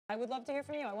I would love to hear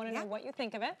from you. I want to know what you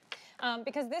think of it.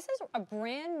 Because this is a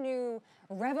brand new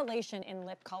revelation in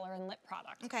lip color and lip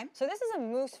product. Okay. So this is a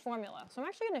mousse formula. So I'm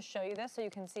actually going to show you this so you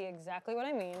can see exactly what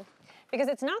I mean. Because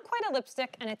it's not quite a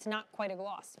lipstick and it's not quite a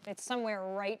gloss. It's somewhere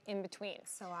right in between.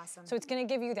 So awesome. So it's going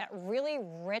to give you that really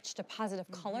rich depositive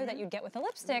color that you'd get with a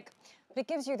lipstick, but it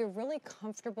gives you the really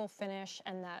comfortable finish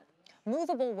and that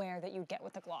movable wear that you get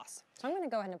with the gloss. So I'm going to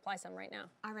go ahead and apply some right now.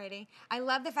 Alrighty. I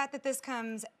love the fact that this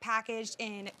comes packaged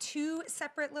in 2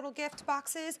 separate little gift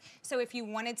boxes. So if you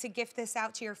wanted to gift this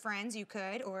out to your friends, you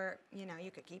could, or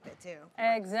you could keep it too.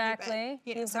 Exactly.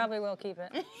 You probably will keep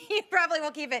it. You probably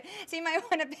will keep it. So you might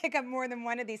want to pick up more than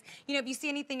one of these. If you see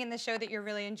anything in the show that you're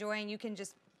really enjoying, you can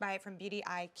just buy it from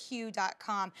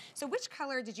beautyiq.com. So which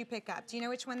color did you pick up? Do you know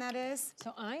which one that is?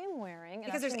 So I am wearing,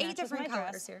 because there's 8 different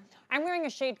colors here. I'm wearing a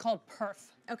shade called Perf.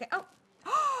 Okay.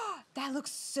 Oh, that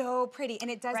looks so pretty, and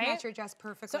it does match your dress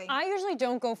perfectly. So I usually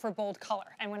don't go for bold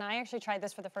color, and when I actually tried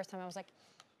this for the first time, I was like,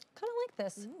 kind of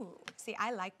like this. Ooh, see,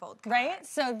 I like bold color. Right?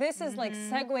 So this is like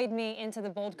segued me into the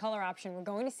bold color option. We're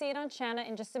going to see it on Shanna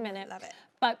in just a minute. Love it.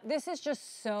 But this is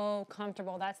just so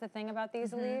comfortable. That's the thing about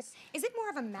these, Elise. Is it more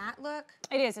of a matte look?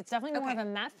 It is. It's definitely more of a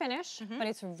matte finish, but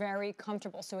it's very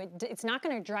comfortable. So it's not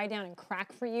going to dry down and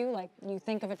crack for you like you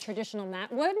think of a traditional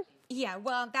matte would. Yeah,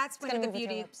 well, that's one of the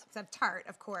beauties of Tarte,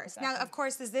 of course. Exactly. Now, of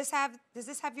course, does this have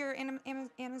your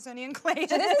Amazonian clay?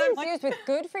 So this is infused with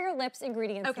good for your lips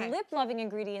ingredients, lip-loving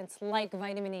ingredients like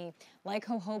vitamin E, like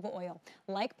jojoba oil,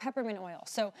 like peppermint oil.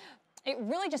 So it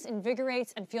really just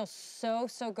invigorates and feels so,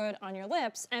 so good on your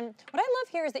lips. And what I love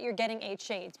here is that you're getting 8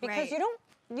 shades because you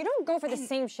don't go for the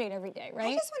same shade every day, right?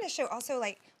 I just want to show also,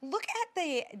 look at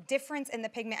the difference in the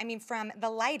pigment. I mean, from the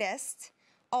lightest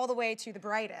all the way to the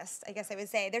brightest, I guess I would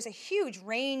say. There's a huge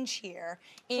range here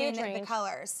in the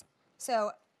colors.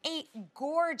 So 8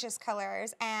 gorgeous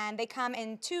colors, and they come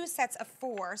in 2 sets of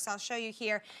 4. So I'll show you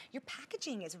here. Your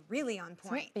packaging is really on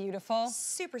point. Isn't it beautiful?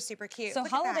 Super, super cute. So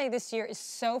holiday this year is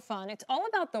so fun. It's all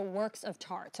about the works of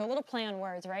Tarte. So a little play on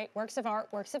words, right? Works of art,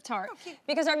 works of Tarte. Oh,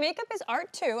 because our makeup is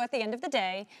art too at the end of the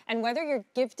day. And whether you're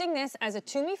gifting this as a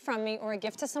to me from me or a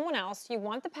gift to someone else, you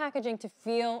want the packaging to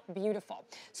feel beautiful.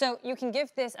 So you can give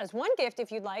this as one gift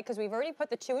if you'd like, because we've already put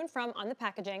the to and from on the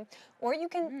packaging. Or you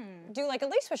can do like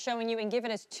Elise was showing you and give it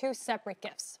as 2 separate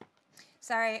gifts.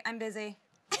 Sorry, I'm busy.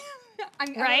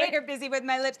 I'm later busy with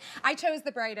my lips. I chose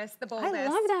the brightest, the boldest. I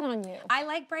love that on you. I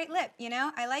like bright lip,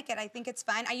 I like it. I think it's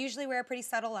fun. I usually wear a pretty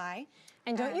subtle eye.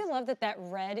 And don't you love that that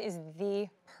red is the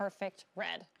perfect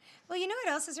red? Well, you know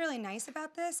what else is really nice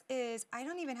about this is I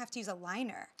don't even have to use a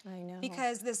liner. I know.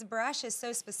 Because this brush is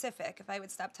so specific, if I would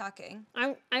stop talking.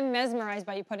 I'm mesmerized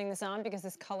by you putting this on because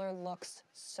this color looks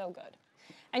so good.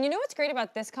 And you know what's great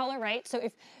about this color, right?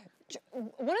 So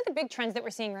one of the big trends that we're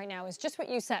seeing right now is just what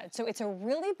you said. So it's a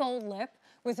really bold lip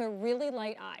with a really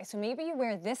light eye. So maybe you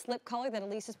wear this lip color that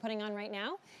Elise is putting on right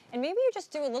now, and maybe you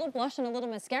just do a little blush and a little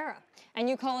mascara, and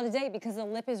you call it a day because the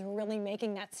lip is really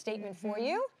making that statement for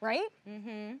you, right?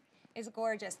 It's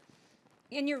gorgeous.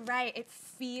 And you're right, it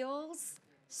feels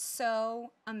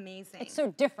so amazing. It's so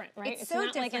different, right? It's so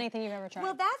not like anything you've ever tried.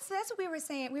 Well, that's what we were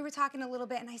saying. We were talking a little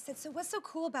bit, and I said, so what's so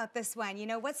cool about this one?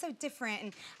 What's so different?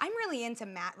 And I'm really into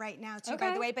matte right now, too,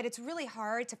 by the way, but it's really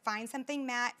hard to find something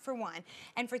matte, for one,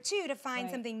 and for 2, to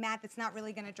find something matte that's not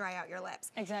really going to dry out your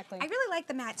lips. Exactly. I really like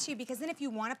the matte, too, because then if you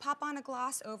want to pop on a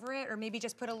gloss over it, or maybe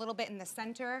just put a little bit in the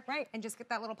center, and just get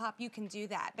that little pop, you can do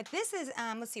that. But this is,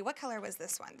 let's see, what color was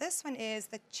this one? This one is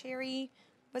the cherry,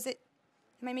 was it?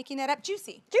 Am I making that up?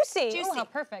 Juicy. Juicy. Oh, how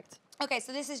perfect. Okay,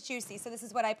 so this is Juicy. So this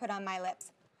is what I put on my lips.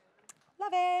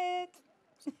 Love it.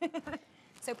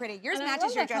 So pretty. Yours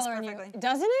matches your dress perfectly.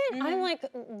 Doesn't it? I'm like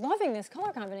loving this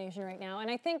color combination right now. And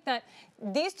I think that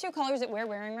these 2 colors that we're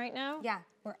wearing right now,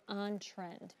 we're on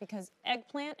trend because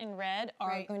eggplant and red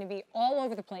are going to be all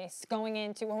over the place going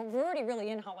into, well, we're already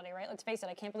really in holiday, right? Let's face it,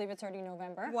 I can't believe it's already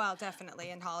November. Well, definitely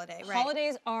in holiday, right?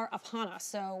 Holidays are upon us,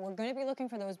 so we're going to be looking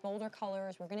for those bolder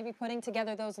colors. We're going to be putting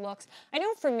together those looks. I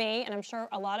know for me, and I'm sure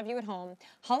a lot of you at home,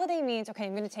 holiday means, okay,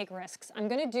 I'm going to take risks. I'm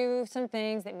going to do some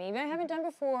things that maybe I haven't done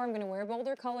before. I'm going to wear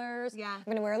bolder colors. I'm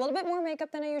going to wear a little bit more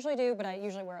makeup than I usually do, but I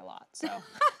usually wear a lot, so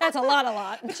that's a lot.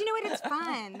 But you know what? It's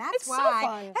fun. That's it's why. So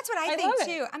fun. That's what I think, too.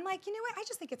 I'm like, you know what? I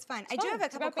just think it's fun. I do have a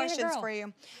couple questions for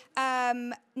you.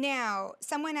 Now,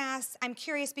 someone asked, I'm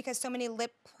curious because so many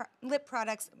lip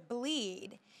products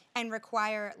bleed and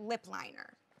require lip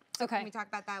liner. So can we talk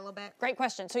about that a little bit? Great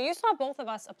question. So you saw both of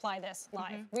us apply this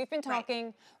live. We've been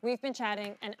talking, we've been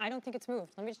chatting, and I don't think it's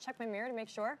moved. Let me just check my mirror to make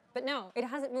sure. But no, it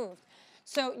hasn't moved.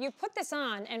 So you put this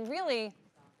on, and really,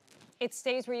 it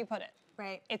stays where you put it.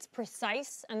 Right. It's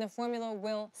precise, and the formula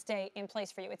will stay in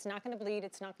place for you. It's not going to bleed.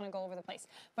 It's not going to go over the place.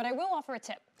 But I will offer a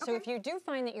tip. So if you do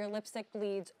find that your lipstick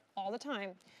bleeds all the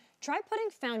time, try putting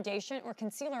foundation or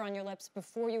concealer on your lips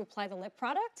before you apply the lip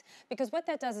product, because what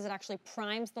that does is it actually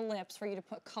primes the lips for you to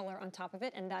put color on top of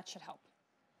it, and that should help.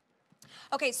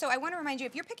 Okay, so I want to remind you,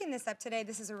 if you're picking this up today,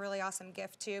 this is a really awesome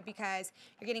gift too, because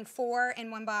you're getting 4 in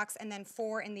one box and then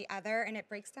 4 in the other, and it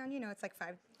breaks down, you know, it's like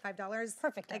 $5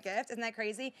 Perfect a gift. Isn't that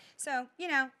crazy? So, you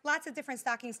know, lots of different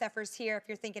stocking stuffers here if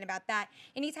you're thinking about that.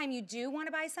 Anytime you do want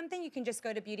to buy something, you can just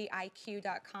go to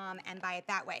beautyiq.com and buy it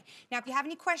that way. Now, if you have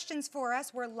any questions for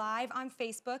us, we're live on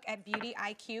Facebook at Beauty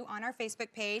IQ on our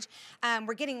Facebook page.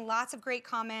 We're getting lots of great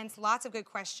comments, lots of good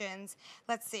questions.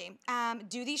 Let's see.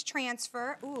 Do these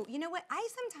transfer? Ooh, you know what?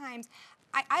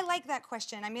 I like that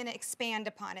question. I'm going to expand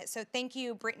upon it. So thank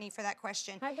you, Brittany, for that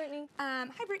question. Hi, Brittany. Hi,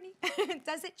 Brittany.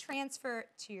 Does it transfer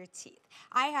to your teeth?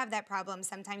 I have that problem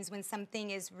sometimes when something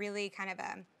is really kind of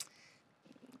a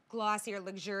glossy or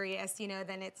luxurious, you know,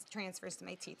 then it transfers to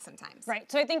my teeth sometimes.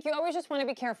 Right. So I think you always just want to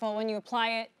be careful when you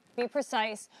apply it. Be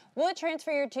precise. Will it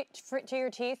transfer to your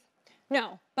teeth?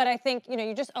 No, but I think, you know,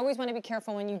 you just always want to be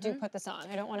careful when you do put this on.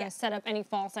 I don't want to set up any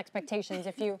false expectations.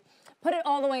 If you put it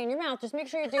all the way in your mouth, just make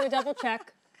sure you do a double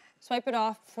check, swipe it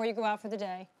off before you go out for the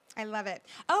day. I love it.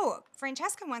 Oh,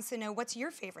 Francesca wants to know, what's your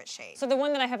favorite shade? So the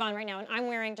one that I have on right now, and I'm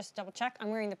wearing, just double check, I'm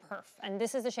wearing the Perf. And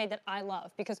this is the shade that I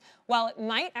love, because while it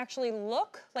might actually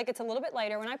look like it's a little bit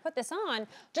lighter, when I put this on,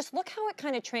 just look how it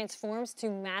kind of transforms to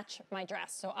match my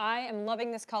dress. So I am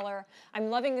loving this color. I'm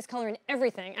loving this color in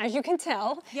everything, as you can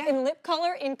tell. Yeah. In lip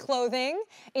color, in clothing,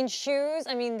 in shoes.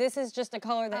 I mean, this is just a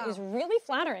color that is really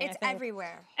flattering, It's I think.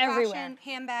 everywhere. Everywhere. Fashion,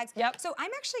 handbags. Yep. So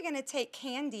I'm actually going to take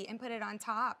Candy and put it on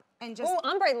top. And just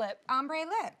ombre lip. Ombre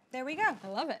lip. There we go. I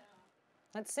love it.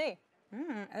 Let's see.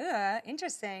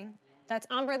 Interesting. That's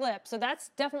ombre lip. So that's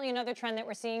definitely another trend that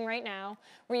we're seeing right now,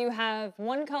 where you have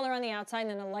one color on the outside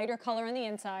and then a lighter color on the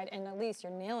inside, and at least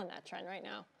you're nailing that trend right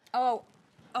now.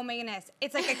 Oh my goodness.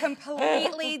 It's like a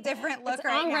completely different look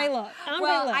right now. Ombre look.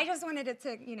 Well, I just wanted it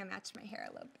to, you know, match my hair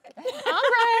a little bit. Ombre!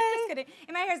 Just kidding.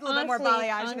 And my hair's a little bit more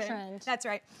balayage on than trend. That's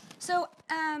right. So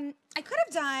I could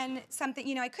have done something,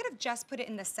 you know, I could have just put it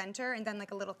in the center and done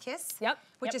like a little kiss. Yep.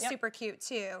 Which is super cute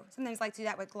too. Sometimes I like to do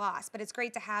that with gloss, but it's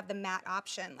great to have the matte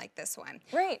option like this one.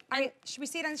 Great. Should we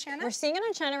see it on Shanna? We're seeing it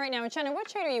on Shanna right now. And Shanna, what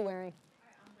shade are you wearing?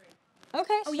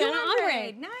 Okay, Oh, Shanna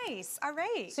ombre. Nice. All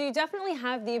right. So you definitely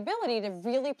have the ability to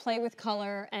really play with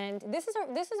color, and this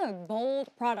is a bold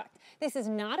product. This is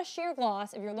not a sheer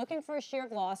gloss. If you're looking for a sheer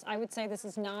gloss, I would say this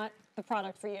is not the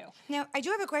product for you. Now, I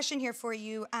do have a question here for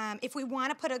you. If we want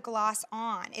to put a gloss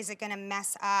on, is it going to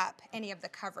mess up any of the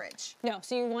coverage? No,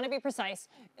 so you want to be precise.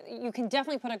 You can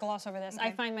definitely put a gloss over this.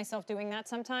 I find myself doing that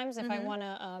sometimes if I want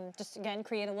to just, again,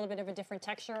 create a little bit of a different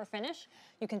texture or finish.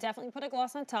 You can definitely put a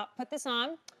gloss on top. Put this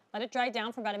on. Let it dry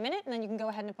down for about a minute, and then you can go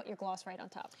ahead and put your gloss right on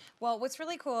top. Well, what's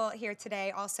really cool here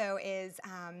today also is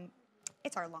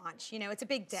it's our launch. You know, it's a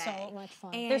big day. So much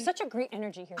fun. And there's such a great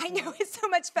energy here. I know, it's so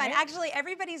much fun. Right? Actually,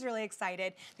 everybody's really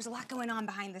excited. There's a lot going on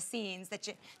behind the scenes that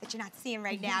you're not seeing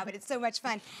right now, but it's so much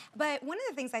fun. But one of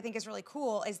the things I think is really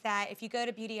cool is that if you go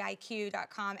to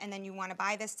beautyiq.com and then you want to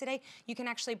buy this today, you can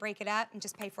actually break it up and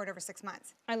just pay for it over 6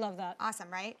 months. I love that. Awesome,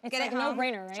 right? It's Get like it home, a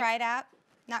no-brainer, right? Try it out.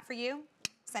 Not for you?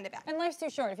 Send it back. And life's too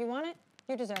short. If you want it,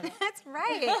 you deserve it. That's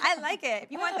right. I like it.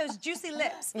 If you want those juicy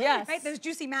lips. Yes. Right? Those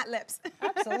juicy matte lips.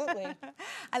 Absolutely.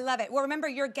 I love it. Well, remember,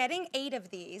 you're getting 8 of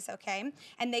these, okay?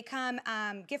 And they come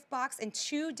gift box in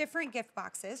 2 different gift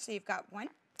boxes. So you've got 1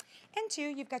 and 2.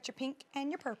 You've got your pink and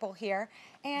your purple here.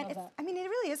 And I mean, it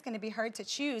really is going to be hard to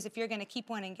choose if you're going to keep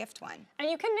one and gift one. And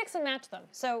you can mix and match them.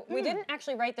 So we didn't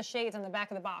actually write the shades on the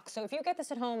back of the box. So if you get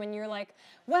this at home and you're like,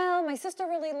 well, my sister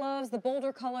really loves the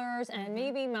bolder colors and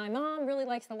maybe my mom really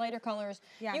likes the lighter colors,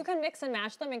 you can mix and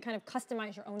match them and kind of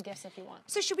customize your own gifts if you want.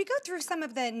 So should we go through some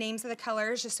of the names of the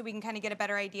colors just so we can kind of get a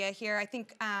better idea here? I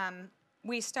think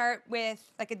we start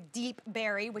with like a deep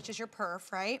berry, which is your perf,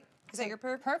 right? Is that your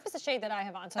perf? Perf is the shade that I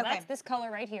have on. So that's this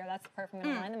color right here. That's the perf. I'm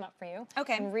going to line them up for you.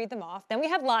 Okay. And read them off. Then we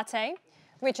have latte,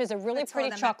 which is a really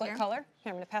pretty chocolate color.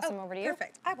 Here, I'm going to pass them over to you.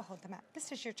 Perfect. I will hold them up.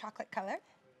 This is your chocolate color.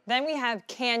 Then we have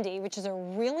candy, which is a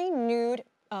really nude,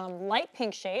 light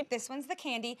pink shade. This one's the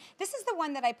candy. This is the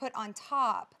one that I put on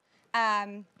top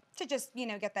to just, you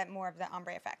know, get that more of the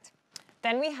ombre effect.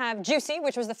 Then we have juicy,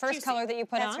 which was the first color that you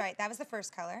put on. That's right. That was the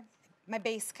first color. My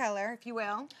base color, if you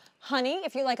will. Honey,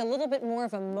 if you like a little bit more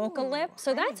of a mocha lip.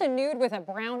 So that's a nude with a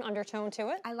brown undertone to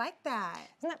it. I like that.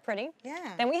 Isn't that pretty?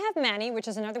 Yeah. Then we have Manny, which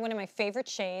is another one of my favorite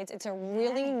shades. It's a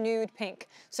really nude pink.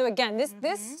 So again,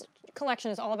 this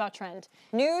collection is all about trend.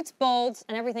 Nudes, bolds,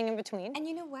 and everything in between. And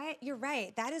you know what? You're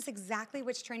right. That is exactly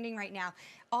what's trending right now.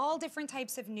 All different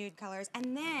types of nude colors,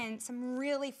 and then some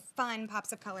really fun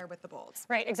pops of color with the bolds.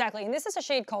 Right, exactly. And this is a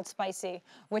shade called Spicy,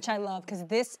 which I love because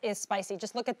this is spicy.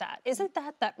 Just look at that. Isn't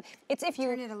that it's if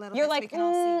Turn it a little you're bit so like, we can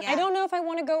all see, yeah. I don't know if I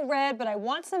want to go red, but I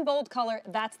want some bold color.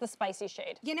 That's the spicy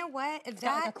shade. You know what? It's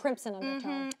got like a crimson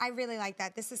undertone. I really like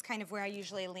that. This is kind of where I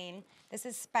usually lean. This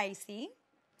is Spicy.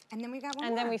 And then we got one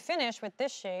And more. then we finish with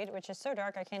this shade, which is so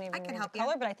dark I can't even read help the you.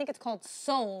 color, but I think it's called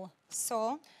Soul.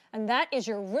 Soul. And that is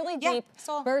your really Yeah, deep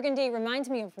Soul. burgundy. Reminds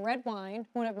me of red wine,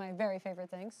 one of my very favorite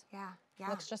things. Yeah, yeah.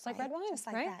 Looks just like right? red wine, Just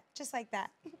like right? that. Just like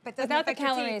that. But doesn't Without the affect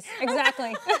your teeth. calories.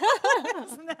 Exactly.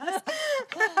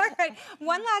 All right.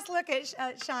 One last look at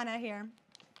Shauna here.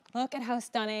 Look at how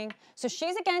stunning. So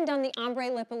she's again done the ombre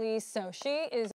lip elise, so she is